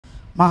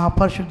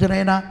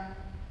మహాపరిశుద్ధుడైన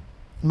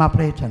మా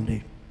ప్రియ తండ్రి,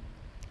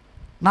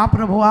 నా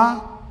ప్రభువా,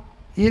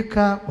 ఈ యొక్క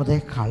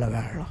ఉదయకాల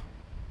వేళలో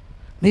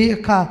నీ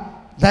యొక్క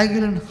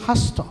దయగలిగిన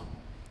హస్తం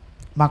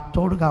మాకు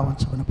తోడుగా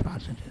ఉంచమని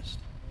ప్రార్థన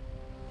చేస్తాం.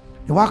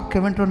 ఈ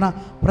వాక్యం వింటున్న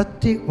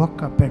ప్రతి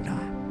ఒక్క బిడ్డ,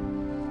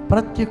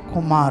 ప్రతి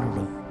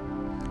కుమారుడు,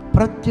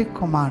 ప్రతి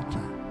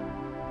కుమార్తె,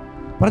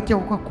 ప్రతి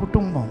ఒక్క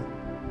కుటుంబం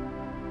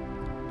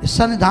ఈ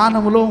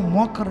సన్నిధానములో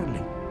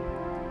మోకరిల్లి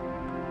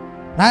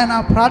నాయన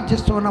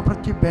ప్రార్థిస్తూ ఉన్న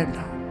ప్రతి బిడ్డ,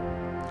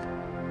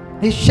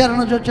 నీ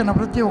శరణు చొచ్చిన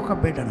ప్రతి ఒక్క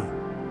బిడ్డను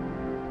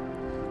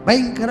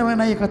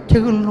భయంకరమైన ఈ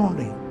తెగుల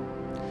నుండి,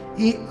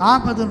 ఈ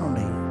ఆపద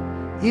నుండి,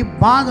 ఈ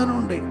బాధ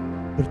నుండి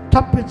మీరు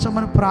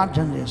తప్పించమని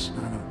ప్రార్థన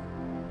చేస్తున్నాను.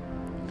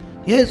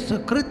 యేసు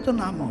క్రీస్తు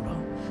నామములో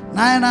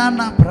నాయన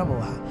నా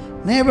ప్రభువా,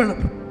 నీ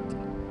బిడ్డలు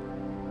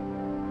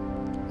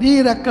నీ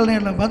రెక్కల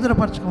నీళ్ళలో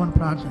భద్రపరచుకోమని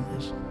ప్రార్థన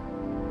చేస్తున్నాను.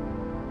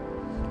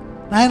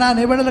 నాయన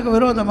నీ బిడ్డలకు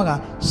విరోధముగా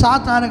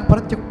సాతానికి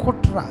ప్రతి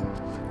కుట్ర,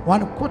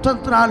 వాని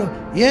కుతంత్రాలు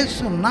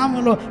యేసు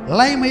నామములో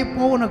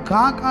లయమైపోవును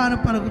గాక అని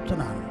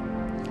పలుకుతున్నాను.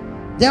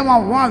 దేవా,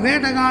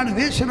 వేటగాడు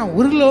వేసిన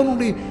ఉరిలో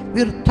నుండి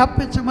మీరు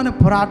తప్పించమని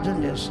ప్రార్థన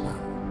చేస్తున్నాను.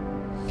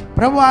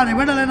 ప్రభువా, నీ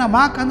బిడ్డలైన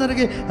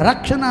మాకందరికీ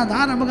రక్షణ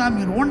దానముగా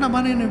మీరు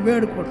ఉండమని నేను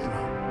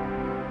వేడుకుంటున్నాను.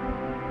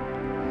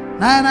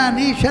 నాయన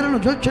నీ శరణు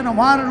చొచ్చిన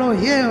వారిలో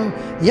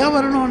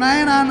ఎవరినో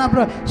నాయన నా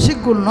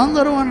సిగ్గు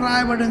నొందరు అని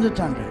రాయబడింది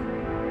తండ్రి.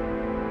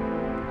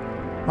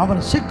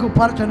 మమ్మల్ని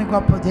సిగ్గుపరచని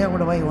గొప్ప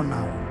దేవుడివై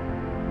ఉన్నావు.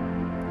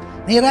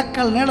 నీ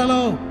రెక్కల నీడలో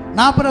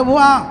నా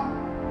ప్రభువా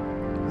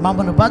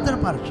మమ్మల్ని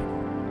భద్రపరచు.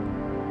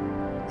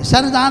 ఈ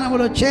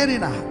సన్నిధానములో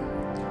చేరిన,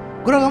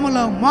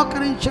 గృహములో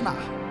మోకరించిన,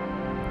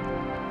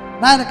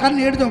 నాయన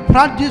కన్నీటితో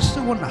ప్రార్థిస్తూ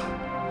ఉన్నా,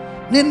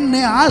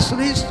 నిన్నే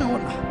ఆశ్రయిస్తూ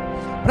ఉన్నా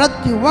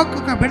ప్రతి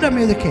ఒక్కొక్క బిడ్డ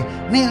మీదకి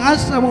నీ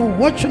ఆశ్రమం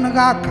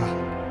వచ్చునుగాక.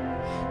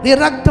 నీ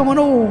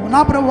రక్తమును నా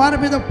ప్రభు వారి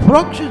మీద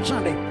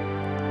ప్రోక్షించండి,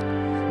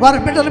 వారి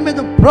బిడ్డల మీద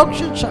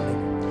ప్రోక్షించండి,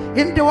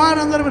 ఇంటి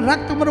వారందరి మీద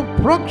రక్తమును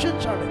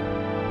ప్రోక్షించండి.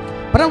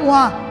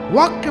 ప్రభువా,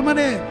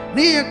 వాక్యమనే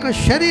నీ యొక్క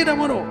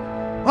శరీరమును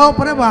ఓ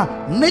ప్రభు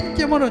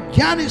నిత్యమును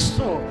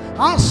ధ్యానిస్తూ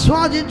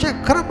ఆస్వాదించే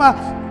కృప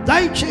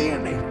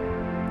దయచేయండి.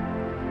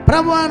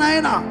 ప్రభువా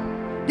నాయన,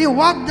 నీ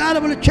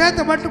వాగ్దానములు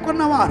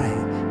చేతబట్టుకున్న వారే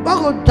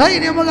బహు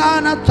ధైర్యముగా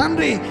నా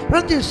తండ్రి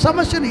ప్రతి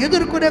సమస్యను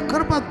ఎదుర్కొనే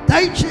కృప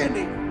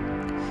దయచేయండి.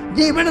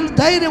 నీ బిడ్డలు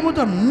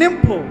ధైర్యముతో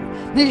నింపు,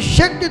 నీ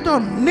శక్తితో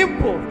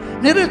నింపు.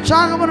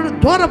 నిరుత్సాహములను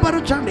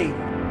దూరపరచండి,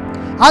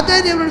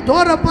 అధైర్యములను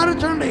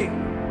దూరపరచండి.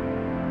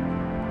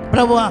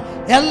 ప్రభువా,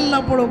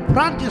 ఎల్లప్పుడూ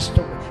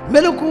ప్రార్థిస్తూ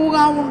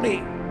మెలకువగా ఉండి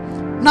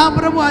నా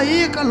ప్రభువా, ఈ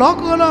యొక్క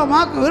లోకంలో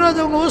మాకు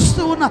విరోధంగా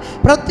వస్తూ ఉన్న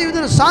ప్రతి విధ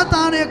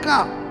సాతాను యొక్క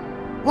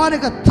వారి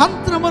యొక్క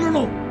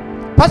తంత్రములను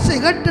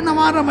పసిగట్టిన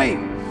వారమై,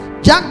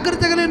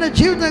 జాగ్రత్త కలిగిన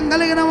జీవితం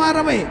కలిగిన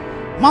వారమై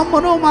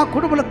మమ్మను మా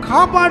కుటుంబాలు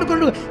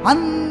కాపాడుకుంటూ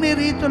అన్ని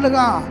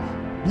రీతులుగా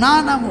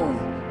జ్ఞానము,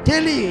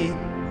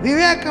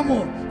 వివేకము,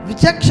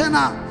 విచక్షణ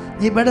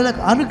నీ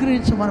బిడ్డలకు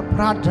అనుగ్రహించమని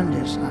ప్రార్థన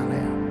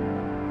చేస్తున్నానయ్యా.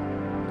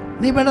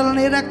 నీ బిడ్డలను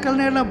నీ రెక్కల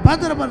నీళ్ళలో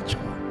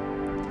భద్రపరచుకో.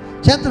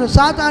 శత్రు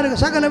సాతానికి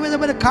సకల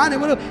విధమైన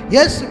కార్యములు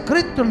యేసు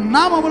క్రీస్తు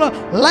నామములో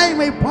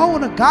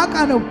లయమైపోవును గాక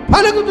అని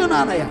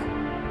పలుకుతున్నానయ్యా.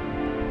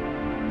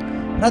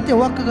 ప్రతి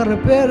ఒక్కరు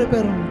పేరు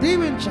పేరును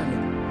దీవించండి,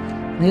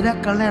 నీ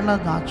రెక్కల నీళ్ళలో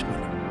దాచుకొని.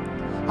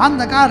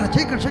 అంధకార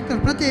చీకటి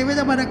శక్తులు ప్రతి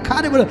విధమైన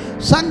కార్యములు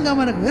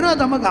సంఘములకు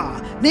విరోధముగా,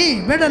 నీ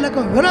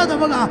బిడ్డలకు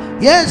విరోధముగా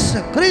యేసు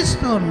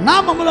క్రీస్తు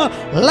నామములో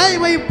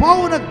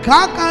లయమైపోవును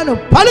గాక అని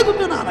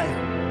పలుకుతున్నానయ్యా.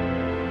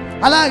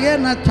 అలాగే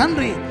నా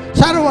తండ్రి,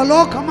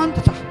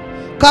 సర్వలోకమంతటా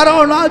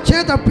కరోనా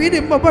చేత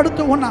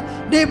పీడింపబడుతూ ఉన్న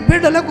నీ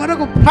బిడ్డల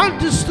కొరకు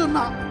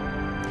ప్రార్థిస్తున్నా,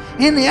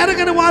 నేను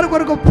ఎరగని వారి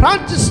కొరకు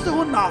ప్రార్థిస్తూ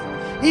ఉన్నా,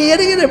 ఈ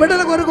ఎరిగిన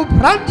బిడ్డల కొరకు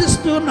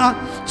ప్రార్థిస్తూ ఉన్నా,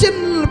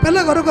 చిన్న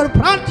పిల్లల కొరకు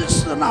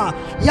ప్రార్థిస్తున్నా,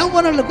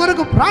 యవ్వనుల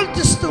కొరకు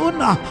ప్రార్థిస్తూ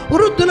ఉన్నా,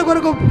 వృద్ధుల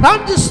కొరకు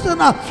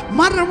ప్రార్థిస్తున్నా.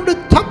 మరణముడు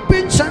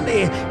తప్పించండి,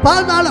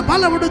 పాదాల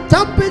బలముడు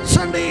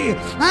తప్పించండి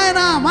ఆయన.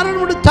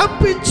 మరణముడు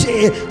తప్పించి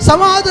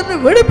సమాధిని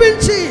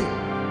విడిపించి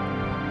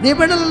నీ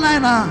బిడ్డలు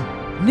నాయన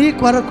నీ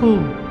కొరకు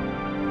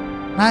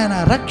నాయన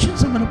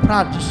రక్షించమని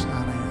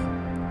ప్రార్థిస్తున్నానయ్యా.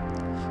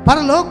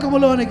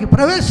 పరలోకములోనికి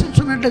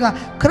ప్రవేశించినట్లుగా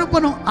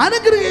కృపను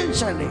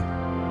అనుగ్రహించండి.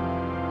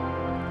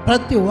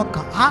 ప్రతి ఒక్క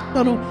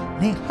ఆత్మను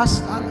నీ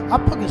హస్తాలు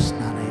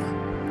అప్పగిస్తున్నానయ్యా.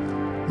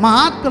 మా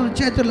ఆత్మల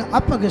చేతులు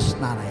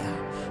అప్పగిస్తున్నానయ్యా.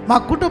 మా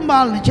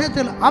కుటుంబాలని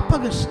చేతులు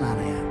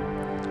అప్పగిస్తున్నానయ్యా.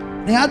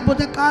 నీ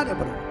అద్భుత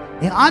కార్యములు,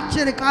 నీ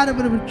ఆశ్చర్య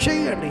కార్యములు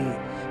చేయండి.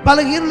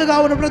 బలహీనులుగా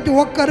ఉన్న ప్రతి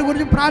ఒక్కరి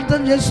గురించి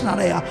ప్రార్థన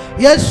చేస్తున్నానయ్యా.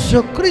 యేసు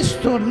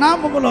క్రీస్తు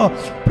నామములో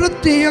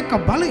ప్రతి ఒక్క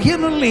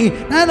బలహీనుల్ని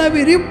నేను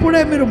మీరు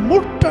ఇప్పుడే మీరు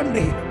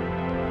ముట్టండి.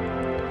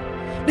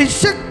 నీ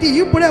శక్తి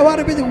ఇప్పుడే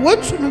వారి మీద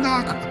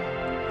వచ్చునుగాక.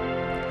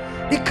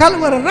 నీ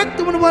కలువర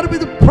రక్తమును వారి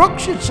మీద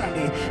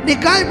ప్రోక్షించండి. నీ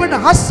గాయపడిన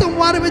హస్తం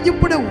వారి మీద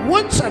ఇప్పుడే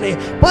ఉంచండి.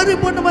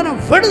 పరిపూర్ణమైన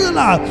విడుదల,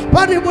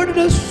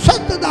 పరిపూర్ణ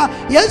స్వస్థత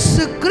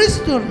యేసు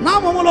క్రీస్తు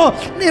నామములో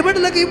నీ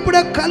బిడ్డలకు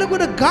ఇప్పుడే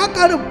కలుగును గాక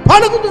అని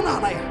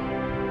పలుకుతున్నానయ్యా.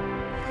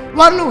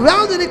 వాళ్ళు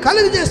వ్యాధిని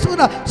కలిగి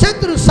చేస్తున్న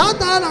శత్రు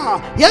సాతాన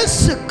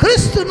యేసు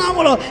క్రీస్తు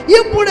నామములో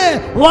ఇప్పుడే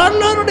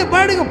వాళ్ళ నుండి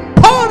బయటకు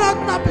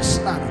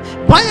పోరాజ్ఞాపిస్తున్నాను.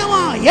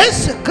 భయమా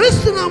యేసు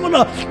క్రీస్తు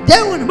నామములో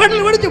దేవుని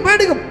బిడ్డలు విడిచి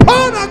బయటికి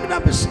పోను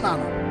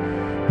ఆజ్ఞాపిస్తున్నాను.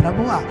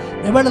 ప్రభువా,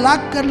 నీ బిడ్డల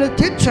ఆకర్లు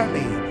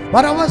తీర్చండి,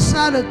 వారి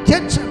అవసరాలు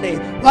తీర్చండి,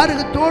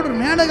 వారికి తోడు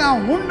నీడగా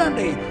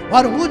ఉండండి.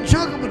 వారి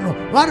ఉద్యోగములను,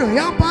 వారి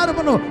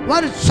వ్యాపారమును,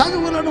 వారి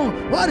చదువులను,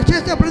 వారు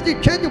చేసే ప్రతి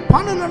చేతి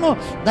పనులను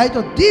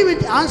దయతో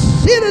దీవించి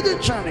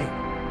ఆశీర్వదించండి.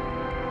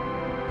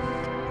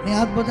 నీ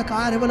అద్భుత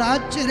కార్యములు,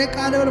 ఆశ్చర్య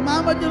కార్యములు మా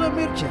మధ్యలో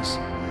మీరు చేసి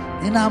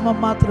నీ నామం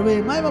మాత్రమే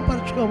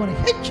మహిమపరచుకోమని,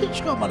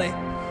 హెచ్చించుకోమని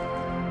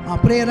మా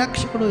ప్రియ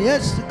రక్షకుడు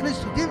యేసు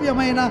క్రీస్తు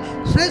దివ్యమైన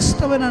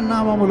శ్రేష్టమైన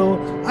నామములో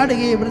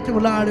అడిగి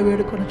బ్రతిమలాడి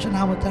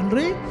వేడుకొనిచున్నాము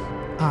తండ్రి.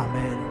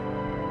 ఆమేన్.